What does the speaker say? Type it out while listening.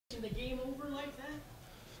taking the game over like that?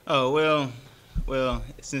 Oh well,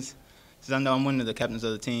 since I know I'm one of the captains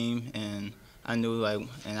of the team, and I knew and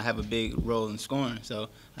I have a big role in scoring, so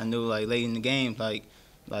I knew late in the game, like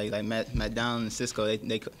Matt Down and Cisco, they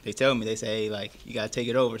tell me, they say, hey, you gotta take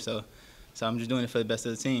it over, so I'm just doing it for the best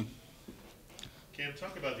of the team. Cam,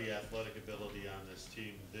 talk about the athletic ability on this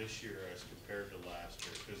team this year as compared to last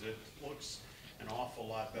year, because it looks an awful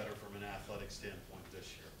lot better from an athletic standpoint this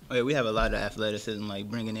year. Oh, yeah, we have a lot of athleticism,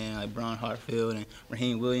 bringing in Braun Hartfield and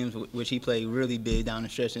Raheem Williams, which he played really big down the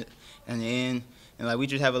stretch in the end. And we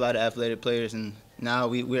just have a lot of athletic players, and now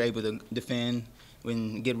we're able to defend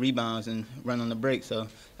and get rebounds and run on the break. So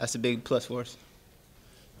that's a big plus for us.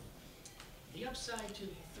 The upside to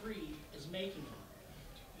the three is making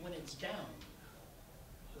it. When it's down,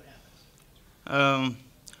 what happens?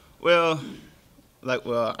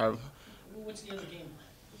 What's the other game plan?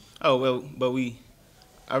 Oh well, but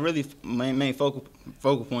our really main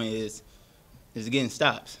focal point is getting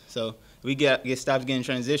stops. So we get stops, get in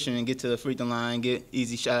transition, and get to the free throw line, get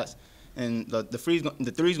easy shots, and the three's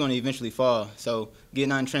going to eventually fall. So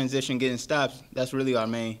getting on transition, getting stops, that's really our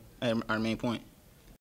main point.